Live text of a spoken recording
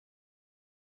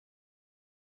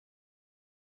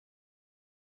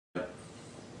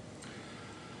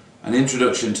An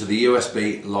introduction to the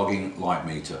USB logging light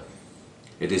meter.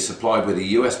 It is supplied with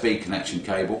a USB connection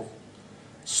cable,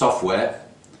 software,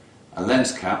 a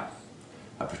lens cap,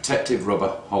 a protective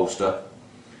rubber holster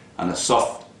and a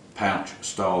soft pouch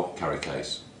style carry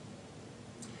case.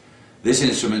 This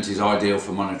instrument is ideal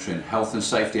for monitoring health and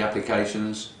safety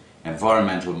applications,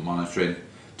 environmental monitoring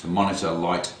to monitor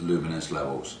light luminance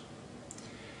levels.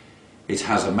 It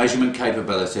has a measurement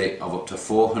capability of up to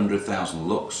 400,000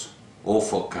 lux or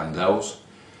foot candles,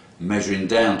 measuring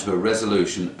down to a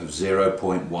resolution of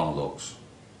 0.1 lux.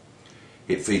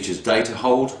 It features data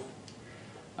hold,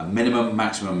 a minimum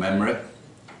maximum memory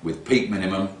with peak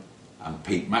minimum and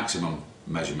peak maximum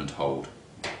measurement hold.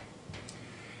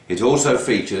 It also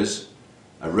features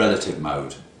a relative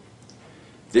mode.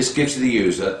 This gives the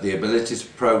user the ability to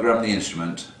program the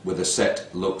instrument with a set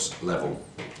lux level.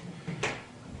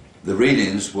 The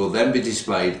readings will then be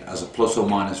displayed as a plus or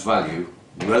minus value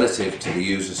relative to the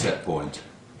user set point.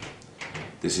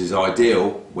 This is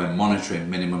ideal when monitoring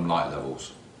minimum light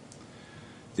levels.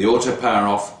 The auto power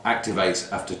off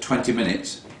activates after 20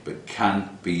 minutes but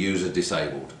can be user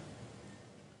disabled.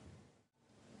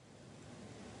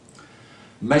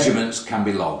 Measurements can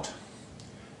be logged.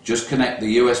 Just connect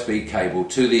the USB cable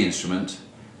to the instrument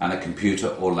and a computer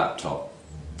or laptop.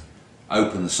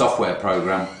 Open the software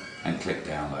program and click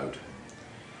download.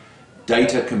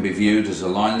 Data can be viewed as a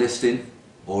line listing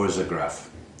or as a graph.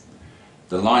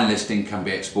 The line listing can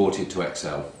be exported to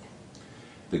Excel.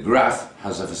 The graph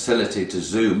has a facility to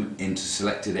zoom into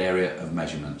selected area of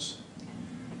measurements.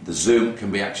 The zoom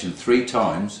can be actioned 3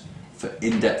 times for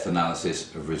in-depth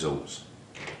analysis of results.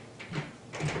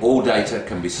 All data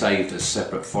can be saved as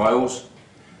separate files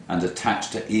and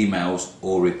attached to emails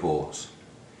or reports.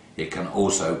 It can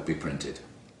also be printed.